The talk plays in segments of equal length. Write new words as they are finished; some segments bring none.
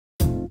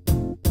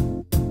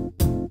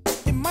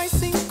might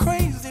seem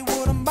crazy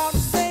what I'm about to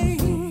say.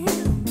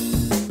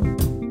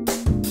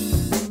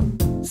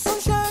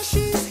 Sunshine,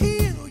 she's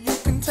here, you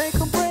can take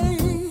a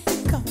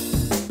break.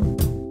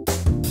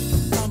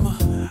 I'm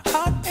a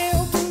hot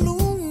air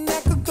balloon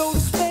that could go to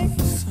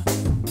space.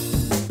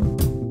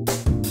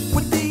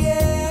 With the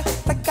air,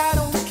 like I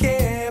don't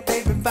care,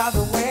 baby, by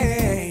the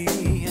way.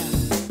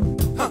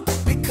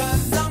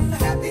 Because I'm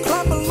happy.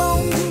 Clap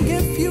along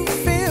if you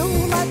feel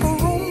like a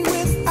room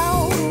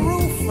without a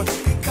roof.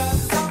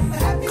 Because I'm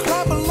happy.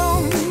 Clap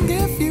along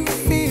if you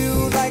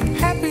feel like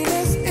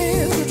happiness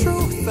is the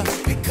truth.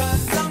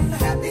 Because I'm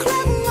happy.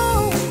 Clap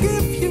along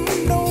if you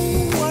know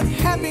what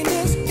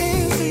happiness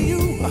is to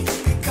you.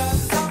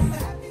 Because I'm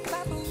happy.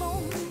 Clap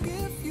along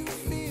if you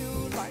feel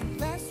like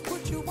that's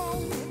what you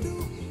want to do.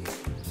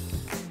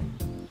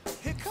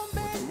 Here come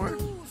bad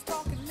news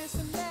talking this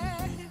and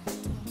that.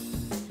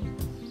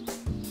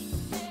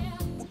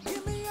 Well,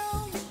 give me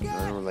all you got.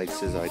 Manno likes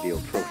his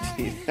ideal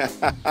protein.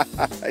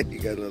 You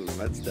got a little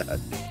mustache.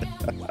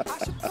 Well, I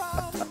should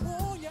probably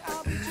warn you,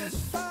 I'll be just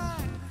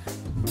fine.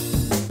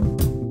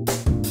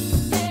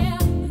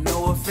 No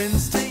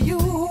offense to you,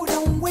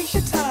 don't waste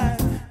your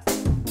time.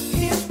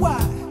 Here's why.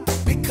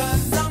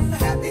 Because I'm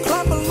happy.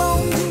 Clap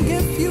along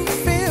if you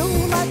feel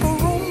like a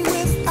room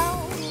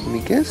without. Let me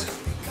guess.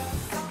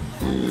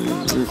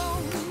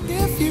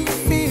 If you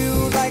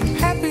feel like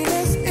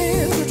happiness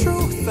is the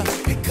truth.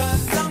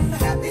 Because I'm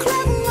happy.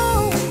 Clap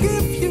along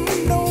if you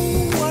know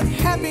what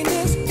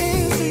happiness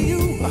is to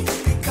you.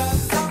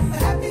 Because I'm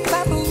happy.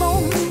 Clap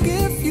along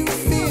if you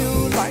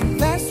feel like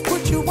that's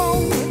what you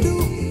want to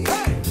do.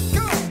 Hey,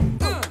 go.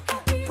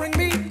 Bring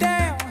me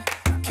down,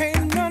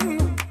 can't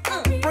none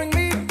bring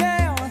me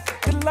down.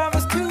 Your love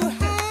is too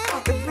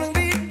high, bring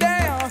me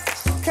down,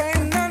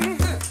 can't none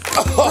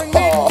bring